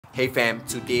Hey fam,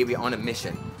 today we're on a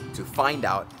mission to find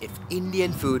out if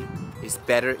Indian food is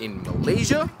better in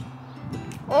Malaysia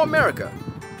or America.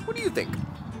 What do you think?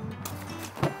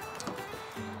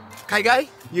 Kai guy,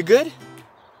 you good?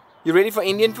 You ready for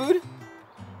Indian food?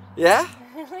 Yeah?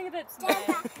 Look at that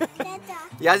smile.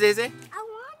 Yeah, Zeze? I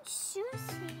want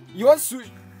sushi. You want sushi?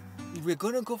 We're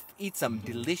gonna go eat some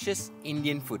delicious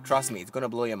Indian food. Trust me, it's gonna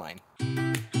blow your mind.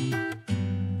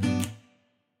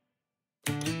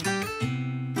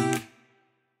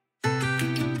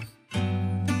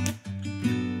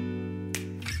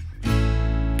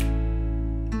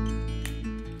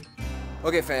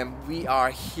 Okay fam, we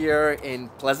are here in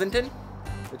Pleasanton.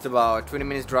 It's about 20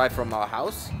 minutes drive from our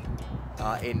house.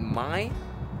 In my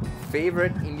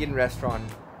favorite Indian restaurant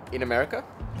in America.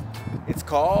 It's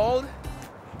called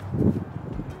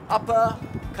Upper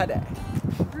Kadai.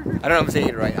 I don't know if I'm saying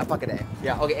it right. Upper Kadai.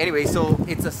 Yeah, okay, anyway, so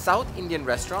it's a South Indian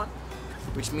restaurant,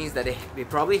 which means that they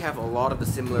probably have a lot of the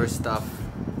similar stuff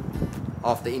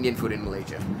of the Indian food in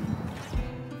Malaysia.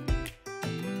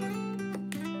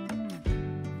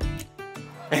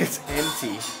 It's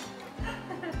empty.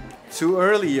 Too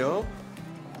early, yo.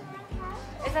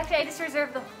 It's actually, I just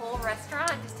reserved the whole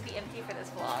restaurant just to be empty for this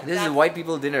vlog. This is white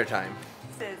people dinner time.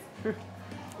 This is.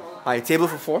 Alright, table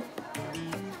for 4.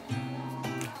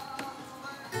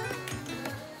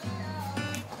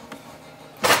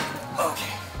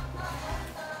 Okay.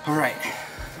 Alright.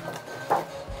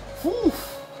 Whew.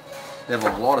 They have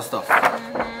a lot of stuff.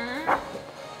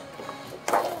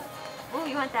 Oh,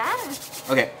 you want that?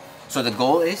 Okay, so the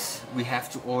goal is we have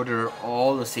to order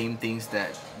all the same things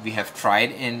that we have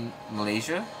tried in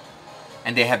Malaysia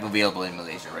and they have available in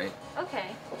Malaysia, right? Okay.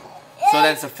 So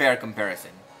that's a fair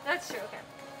comparison. That's true, okay.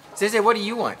 Zeze, what do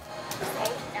you want?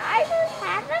 I don't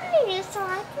have a menu, so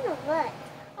I can look.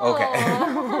 Okay.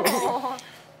 Oh.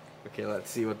 Okay,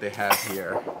 let's see what they have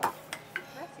here.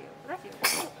 That's you. That's you.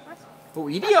 That's you. Oh,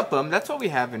 idiyappam, that's what we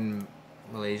have in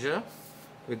Malaysia.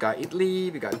 We got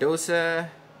idli, we got dosa,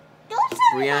 Those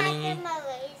are Biryani. like in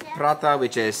Malaysia. prata,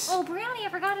 which is, Oh, biryani, I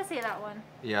forgot to say that one.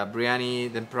 yeah,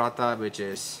 biryani, then prata, which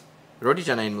is roti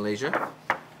canai in Malaysia.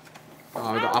 We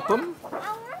got appam,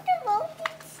 I want the roti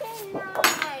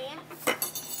canai.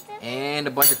 and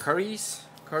a bunch of curries.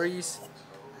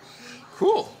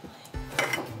 Cool.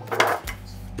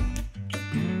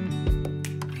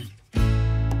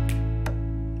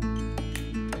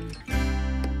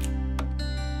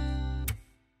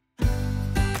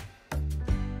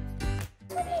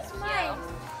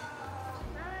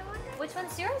 Which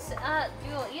one's yours?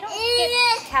 You don't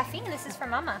get caffeine. This is for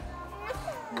Mama.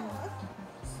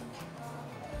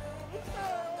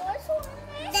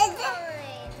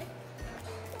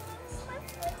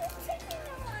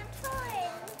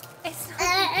 It's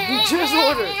not. You just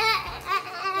ordered.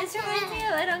 This reminds me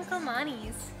of at Uncle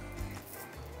Monty's.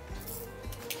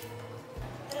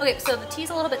 Okay, so the tea's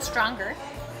a little bit stronger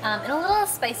and a little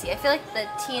spicy. I feel like the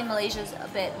tea in Malaysia is a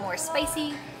bit more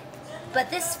spicy, but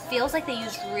this feels like they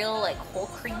used real like whole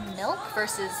cream milk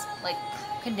versus like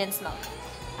condensed milk.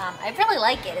 I really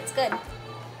like it. It's good.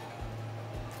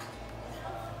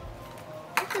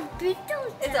 It's a big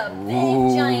dosa. It's a big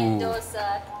Ooh. giant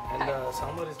dosa. And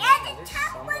sambar is And not the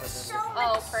top was so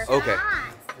Oh, much perfect. Okay.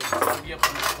 sauce. India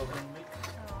from coconut milk.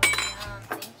 Oh,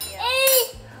 yum. Thank you.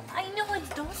 Hey, I know it's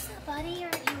dosa, buddy. You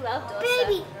love dosa.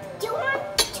 baby, do you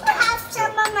want to have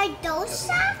some of my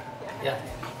dosa? Yeah.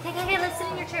 Okay, let's sit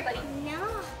in your chair, buddy.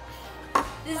 No.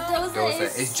 This dosa, Dosa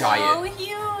is is so giant.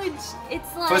 huge.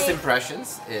 It's like First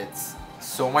impressions, it's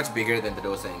so much bigger than the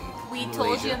dosa in we Malaysia.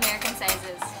 told you American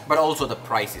sizes. But also the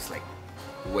price is like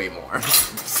way more.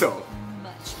 So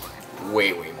Much more.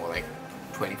 way more, like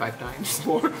 25 times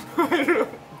more. I don't know.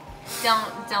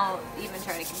 Don't even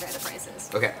try to compare the prices.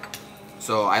 Okay,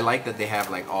 so I like that they have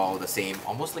like all the same,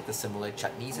 almost like the similar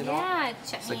chutneys and all. Yeah,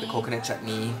 chutney. It's like the coconut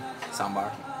chutney,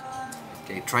 sambar.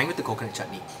 Okay, trying with the coconut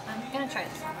chutney. I'm gonna try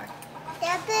this sambar.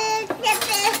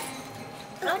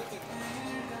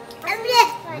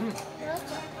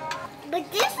 But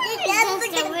this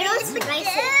is a real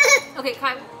spicy. Okay,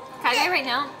 Kai right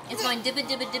now is going dip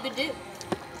it,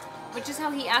 which is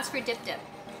how he asked for dip.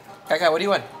 Kai, what do you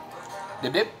want?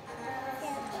 Dip?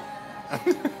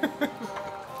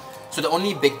 So the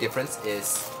only big difference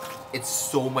is it's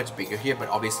so much bigger here, but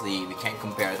obviously we can't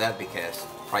compare that because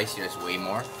price here is way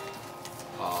more.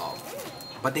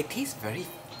 But they taste very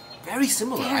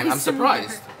similar. I'm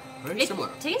surprised. Very similar.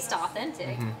 It tastes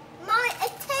authentic. Mom,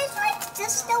 it tastes like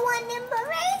just the one in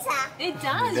Malaysia. It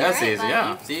does. It you're does right, taste,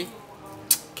 yeah. buddy. See?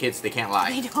 Kids, they can't lie.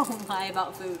 They don't lie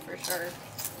about food for sure.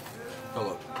 Oh,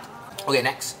 look. Okay,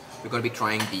 next we're gonna be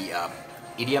trying the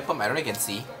idiyappam. I don't know if you can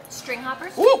see. String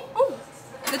hoppers. Ooh! Ooh.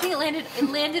 Good thing it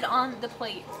landed on the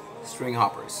plate. String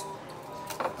hoppers.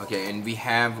 Okay, and we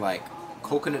have like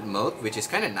coconut milk, which is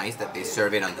kind of nice that they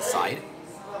serve it on the side.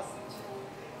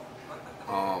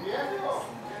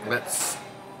 Let's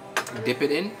dip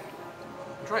it in.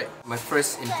 Try it. My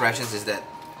first impressions is that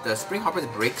the spring hoppers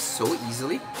break so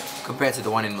easily compared to the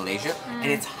one in Malaysia,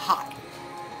 and it's hot.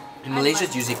 In Malaysia,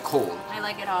 it's usually cold. I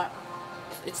like it hot.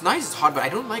 It's nice, it's hot, but I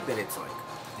don't like that it's like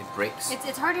it breaks.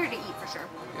 It's harder to eat for sure.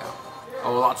 Yeah.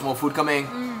 Oh, lots more food coming.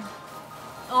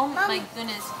 Oh my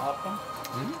goodness. Apa?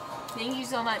 Thank you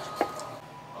so much.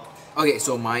 Okay,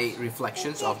 so my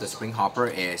reflections of the spring hopper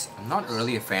is I'm not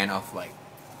really a fan of like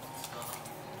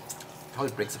how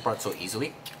it breaks apart so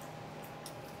easily.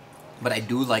 But I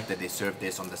do like that they serve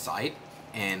this on the side,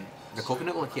 and the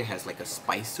coconut milk here has like a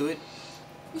spice to it.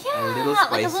 Yeah, little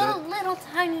like a spice little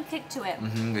tiny kick to it.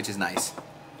 Which is nice.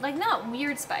 Like not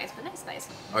weird spice, but nice spice.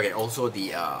 Okay, also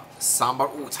the sambar.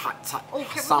 Oh, it's hot, it's hot. Oh,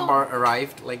 careful. Sambar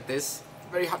arrived like this.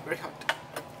 Very hot, very hot.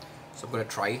 So I'm gonna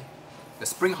try the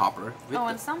spring hopper with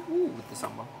And some? with the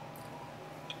sambar.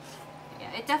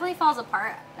 Yeah, it definitely falls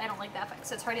apart. I don't like that fact,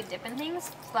 so it's hard to dip in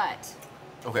things, but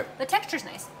Okay, the texture's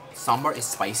nice. sambar is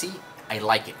spicy. I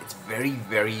like it. It's very,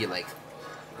 very like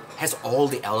has all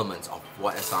the elements of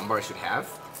what a sambar should have,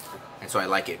 and so I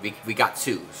like it. We got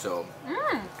two, so you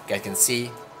guys can see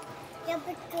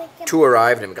two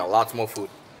arrived, and we got lots more food.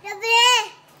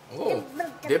 Oh,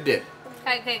 dip dip.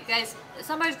 Okay, guys,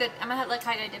 sambar's good. I'm gonna have like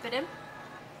Haida dip it in.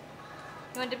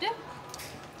 You want dip?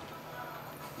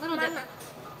 Little dip.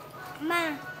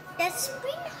 Ma, the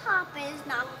spring hopper is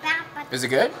not bad, but Is it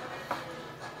good?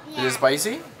 yeah. Is it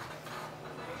spicy?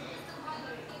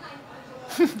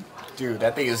 Dude,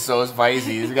 that thing is so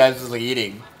spicy. This guy's just like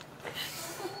eating.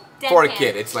 Dead For a pan.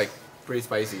 kid, it's like pretty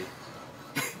spicy.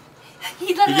 He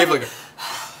He gave like a...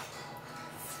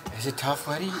 Is it tough,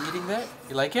 buddy, eating that?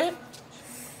 You like it?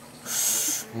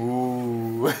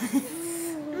 Ooh.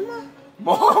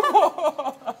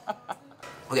 More.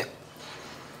 Okay.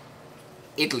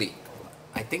 Italy.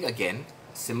 I think again,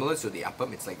 similar to the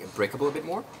appam, it's like breakable a bit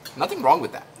more. Nothing wrong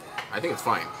with that. I think it's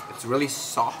fine. It's really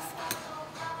soft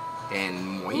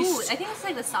and moist. Ooh, I think it's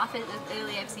like the softest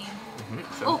Italy I've seen.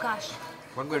 So Oh gosh.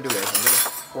 what I'm gonna do is I'm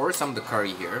gonna pour some of the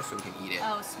curry here so we can eat it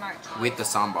Oh, smart. with the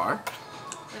sambar.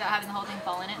 Without having the whole thing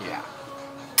fall in it. Yeah.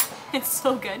 It's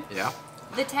so good. Yeah.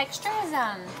 The texture is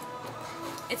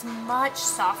it's much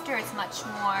softer. It's much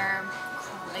more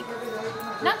like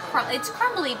not it's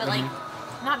crumbly, but like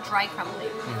not dry crumbly.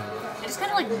 It just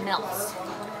kind of like melts.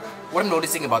 What I'm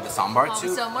noticing about the sambar Oh,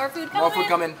 too. so more food coming. More food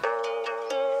coming.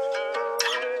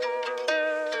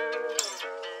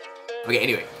 Okay,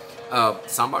 anyway,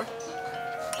 sambar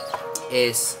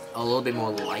is a little bit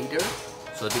more lighter,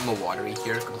 so a bit more watery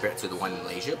here compared to the one in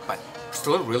Malaysia, but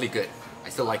still really good. I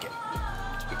still like it.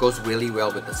 It goes really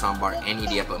well with the sambar and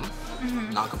idiyappam.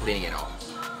 Not complaining at all.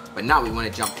 But now we want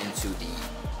to jump into the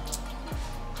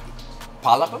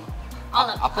palapam.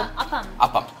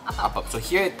 Appam. So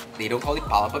here they don't call it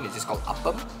palapam, it's just called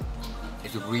appam.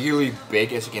 It's really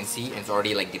big, as you can see, and it's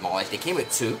already like demolished. They came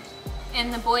with two.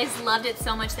 And the boys loved it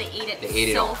so much they ate it. They ate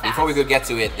it so all. fast. Before we could get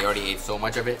to it, they already ate so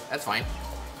much of it. That's fine.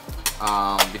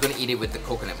 We're gonna eat it with the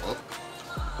coconut milk.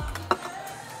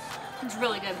 It's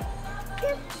really good.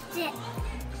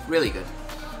 Really good.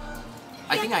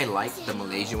 I think I like the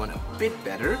Malaysian one a bit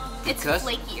better It's because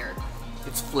flakier.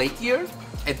 it's flakier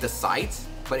at the sides,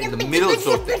 but in the middle it's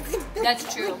so thick.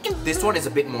 That's true. This one is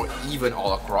a bit more even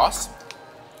all across.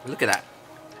 Look at that.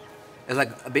 It's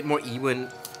like a bit more even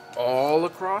all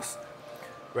across.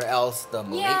 Where else the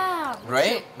Yeah.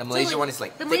 right? The So, Malaysian one is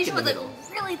like the thick in Malaysian the one's middle.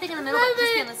 like really thick in the middle, but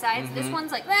crispy on the sides. This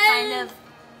one's like kind of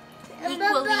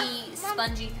equally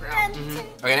spongy through.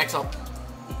 Okay, next up.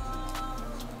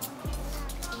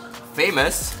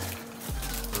 Famous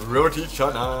roti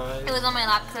canai. It was on my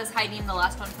lap because I was hiding the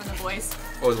last one from the boys.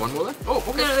 Oh, there's one more left? Oh,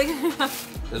 okay. No, like,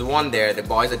 There's one there. The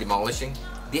boys are demolishing.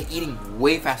 They're eating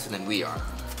way faster than we are.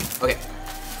 Okay,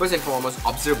 first and foremost,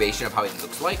 observation of how it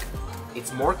looks like.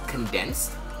 It's more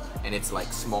condensed and it's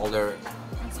like smaller,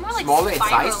 it's more like smaller in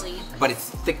size, spirally. but it's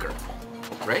thicker,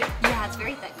 right? Yeah, it's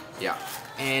very thick. Yeah,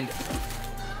 and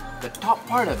the top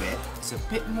part of it is a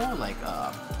bit more like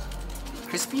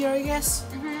crispier, I guess.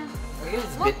 I guess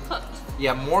it's a More bit, cooked.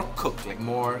 yeah, more cooked, like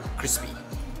more crispy.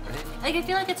 Right? Like I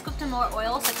feel like it's cooked in more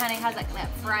oil, so it kind of has like that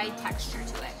fried texture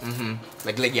to it.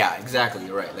 Like yeah, exactly,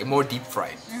 you're right. Like more deep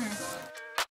fried.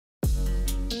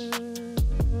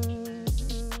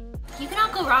 You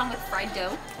cannot go wrong with fried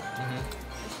dough.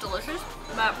 It's delicious,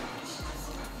 but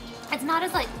it's not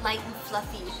as like light and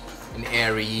fluffy. And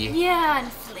airy. Yeah,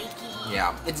 and flaky.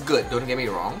 Yeah, it's good. Don't get me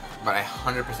wrong, but I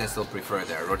 100% still prefer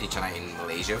the roti canai in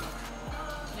Malaysia.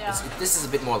 Yeah. This is a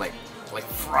bit more like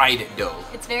fried dough.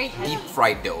 It's very heavy. Deep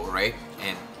fried dough, right?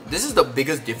 And this is the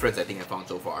biggest difference I think I found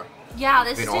so far. Yeah,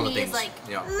 this between to all the me things. is like.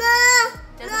 Yeah.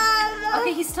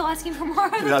 Okay, he's still asking for more.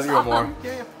 He's asking for more.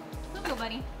 Yeah. Go,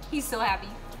 buddy. He's so happy.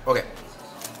 Okay.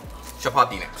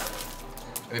 Chapati next.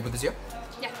 Let me put this here.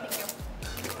 Yeah, thank you.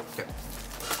 Okay.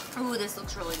 Ooh, this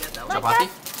looks really good though. Chapati.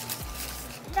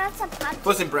 That's a pot.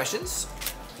 First impressions.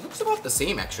 Looks about the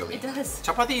same actually. It does.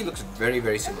 Chapati looks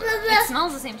very similar. It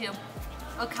smells the same too.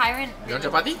 Oh, Kyron. You want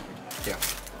chapati? Yeah.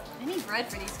 I need bread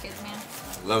for these kids, man.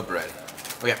 Love bread.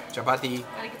 Okay, chapati.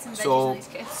 Gotta get some veggies So for these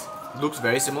kids. looks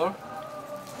very similar.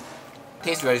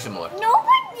 Tastes very similar.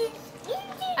 Nobody's eating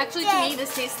Actually, to me,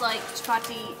 this tastes like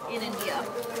chapati in India.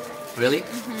 Really?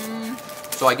 Mm-hmm.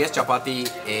 So I guess chapati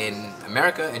in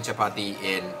America and chapati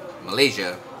in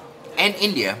Malaysia and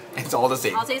India, it's all the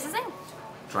same. All taste the same.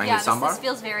 Trying Yeah, the sambar. this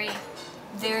feels very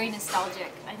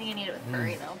nostalgic. I think I need it with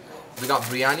curry though. We got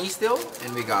biryani still,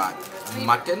 and we got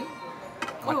mutton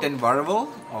varavel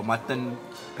or mutton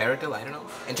perital, I don't know,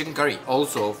 and chicken curry.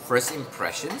 Also, first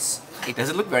impressions, it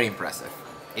doesn't look very impressive.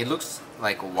 It looks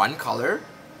like one color,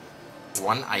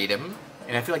 one item,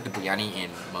 and I feel like the biryani in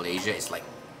Malaysia is like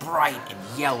bright and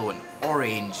yellow and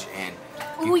orange and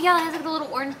Oh yeah, it has like the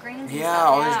little orange grains. And yeah,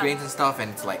 stuff. orange grains and stuff,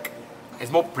 and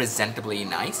it's more presentably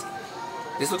nice.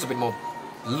 This looks a bit more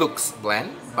looks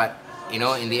bland, but you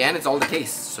know, in the end, it's all the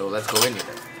taste. So let's go in with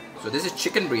it. So this is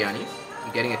chicken biryani.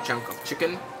 You're getting a chunk of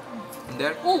chicken in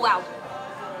there. Oh wow.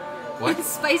 What? It's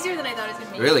spicier than I thought it was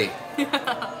gonna be. Really?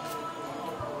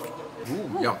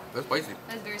 Ooh, yeah, that's spicy.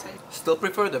 That's very spicy. Still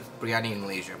prefer the biryani in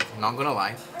Malaysia. Not gonna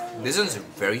lie, this one's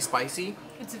very spicy.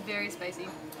 It's very spicy.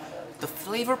 The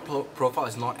flavor profile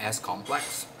is not as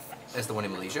complex as the one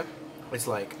in Malaysia. It's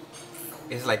like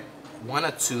one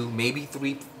or two, maybe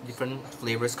three different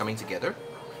flavors coming together.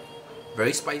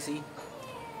 Very spicy.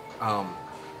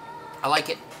 I like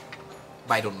it,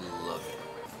 but I don't love it.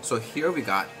 So here we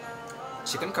got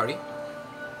chicken curry.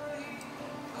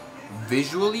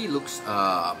 Visually looks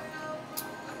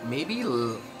maybe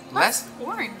less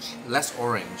orange. less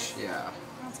orange. Yeah,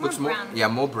 It's looks more more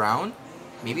brown. more brown.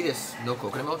 Maybe there's no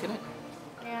coconut milk in it.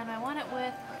 And I want it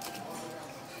with.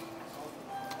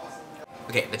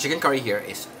 Okay, the chicken curry here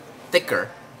is thicker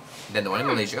than the one in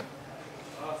Malaysia,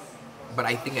 but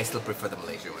I think I still prefer the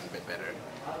Malaysia one a bit better.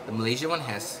 The Malaysia one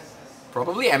has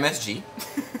probably MSG,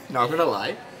 not gonna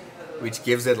lie, which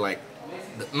gives it like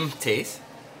the taste.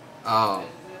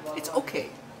 It's okay.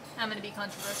 I'm gonna be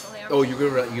controversial here. Oh,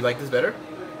 you like this better?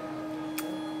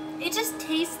 It just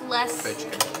tastes less. Fried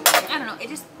chicken. I don't know. It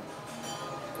just.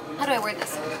 How do I word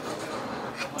this?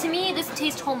 To me, this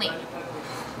tastes homemade.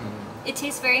 It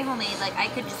tastes very homemade. Like I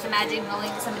could just imagine going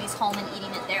to somebody's home and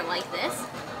eating it there like this.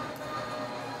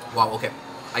 Wow. Okay,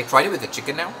 I tried it with the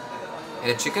chicken now, and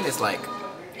the chicken is like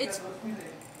It's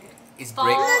it's fall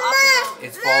break. off the bone.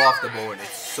 It's fall off the bone.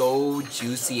 It's so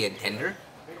juicy and tender.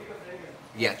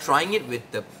 Yeah, trying it with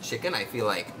the chicken, I feel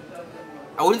like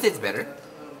I wouldn't say it's better,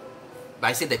 but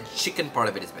I say the chicken part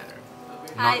of it is better.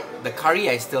 The curry,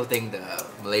 I still think the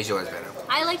Malaysia one is better.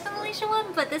 I like the Malaysia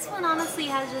one, but this one honestly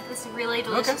has just this really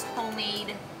delicious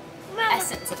homemade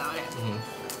essence about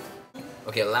it.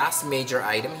 Okay, last major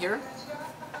item here.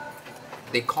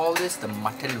 They call this the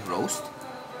mutton roast,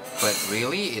 but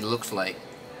really it looks like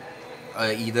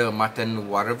either a mutton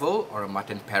varavel or a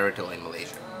mutton perital in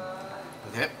Malaysia.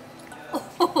 Okay.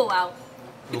 Oh wow.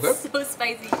 Okay. It's so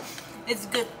spicy. It's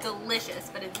good, delicious,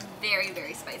 but it's very,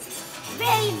 very spicy.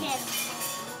 Very good.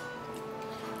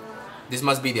 This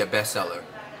must be their best seller.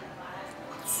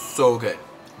 So good.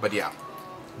 But yeah,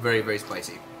 very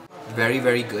spicy.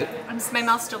 Very good. My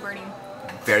mouth's still burning.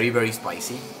 Very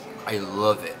spicy. I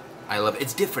love it.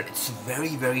 It's different. It's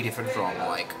very different from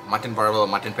like mutton varavel or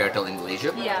mutton perital in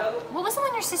Malaysia. Yeah. What was the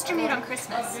one your sister made on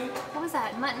Christmas? What was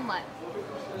that? Mutton what?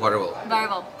 Varavel.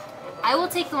 Varavel. I will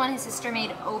take the one his sister made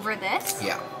over this.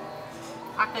 Yeah.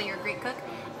 Akka, you're a great cook.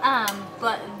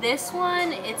 But this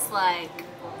one, it's like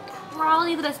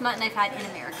probably the best mutton I've had in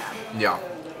America. Yeah.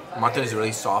 Mutton is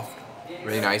really soft,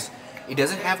 really nice. It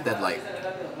doesn't have that like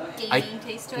Gamey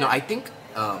taste to it. No, I think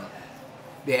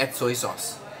they add soy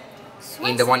sauce in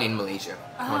Soy the sauce. one in Malaysia,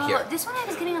 not here. This one I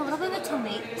was getting a little bit of a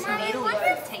tomato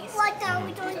taste. What are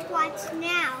we going to watch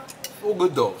now? So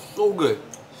good though, so good,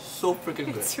 so freaking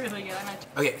good. It's really good.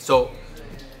 Okay, so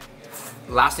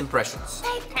last impressions.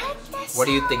 What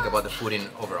do you think about the food in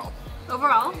overall?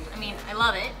 Overall, I mean, I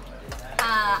love it.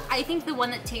 I think the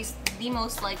one that tastes the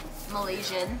most like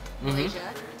Malaysia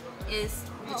is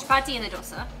the chapati and the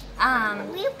dosa.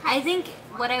 I think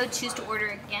what I would choose to order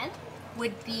again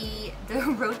would be the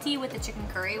roti with the chicken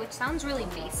curry, which sounds really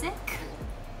basic.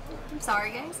 I'm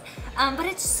sorry, guys. But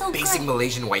it's so Basic good.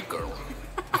 Malaysian white girl.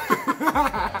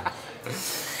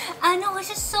 No,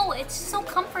 it's so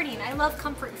comforting. I love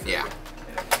comfort food. Yeah.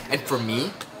 And for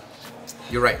me,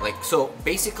 you're right. Like, so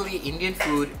basically Indian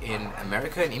food in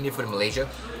America and Indian food in Malaysia,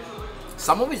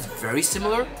 some of it is very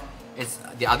similar.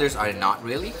 The others are not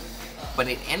really. But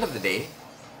at the end of the day,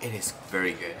 it is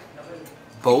very good.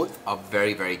 Both are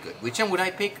very, very good. Which one would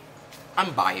I pick?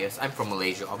 I'm biased. I'm from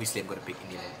Malaysia. Obviously, I'm going to pick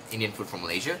Indian food from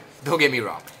Malaysia. Don't get me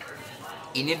wrong.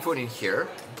 Indian food in here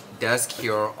does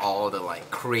cure all the like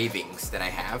cravings that I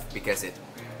have because it's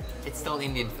still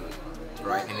Indian food,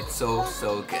 right? And it's so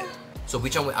good. So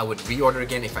which one I would reorder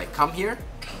again if I come here?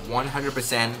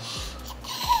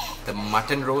 100%. The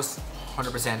mutton roast,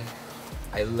 100%.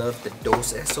 I love the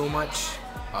dosa so much.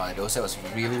 The dosa was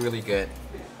really, really good.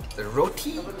 The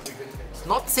roti, it's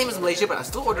not the same as Malaysia, but I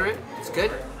still order it. It's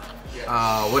good.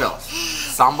 What else?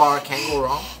 Sambar, can't go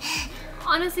wrong.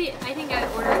 Honestly, I think I'd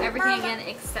order everything again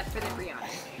except for the biryani.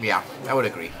 Yeah, I would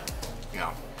agree.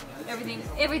 Yeah.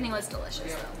 Everything was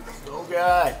delicious though. So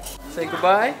good. Say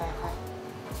goodbye.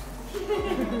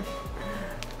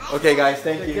 Okay, guys,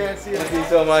 thank you. Thank you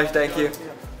so much. Thank you.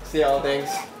 See y'all.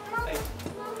 Thanks.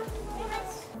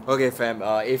 Okay, fam.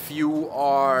 If you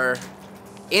are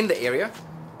in the area,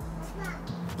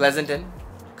 Pleasanton,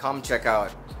 come check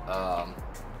out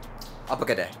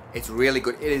Apakadai. It's really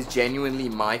good. It is genuinely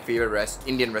my favorite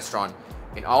Indian restaurant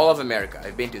in all of America.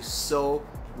 I've been to so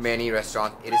many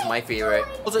restaurants. It is my favorite.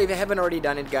 Also, if you haven't already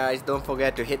done it, guys, don't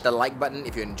forget to hit the like button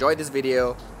if you enjoyed this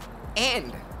video.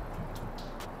 And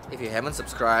if you haven't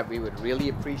subscribed, we would really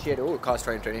appreciate. Oh, car's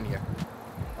trying to turn in here.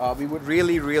 We would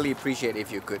really appreciate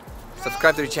if you could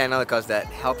subscribe to the channel because that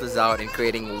helps us out in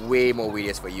creating way more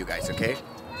videos for you guys. Okay?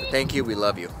 So thank you. We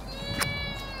love you.